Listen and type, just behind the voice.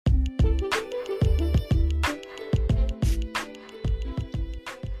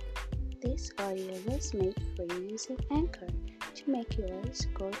audio was made free using Anchor. To make yours,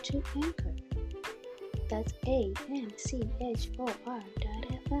 go to Anchor. That's ANCHOR.FM.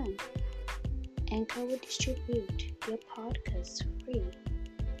 Anchor will distribute your podcasts free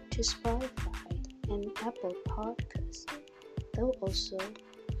to Spotify and Apple Podcasts. They'll also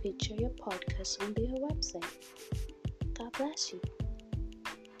feature your podcast on their website. God bless you.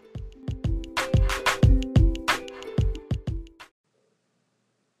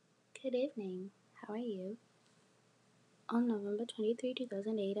 Good evening. How are you? On November 23,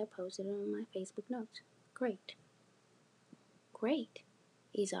 2008, I posted on my Facebook notes. Great. Great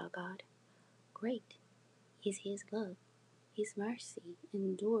is our God. Great is His love. His mercy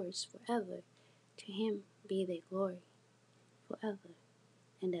endures forever. To Him be the glory forever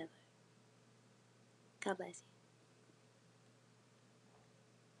and ever. God bless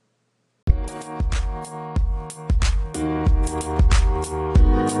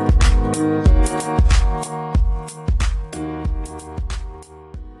you.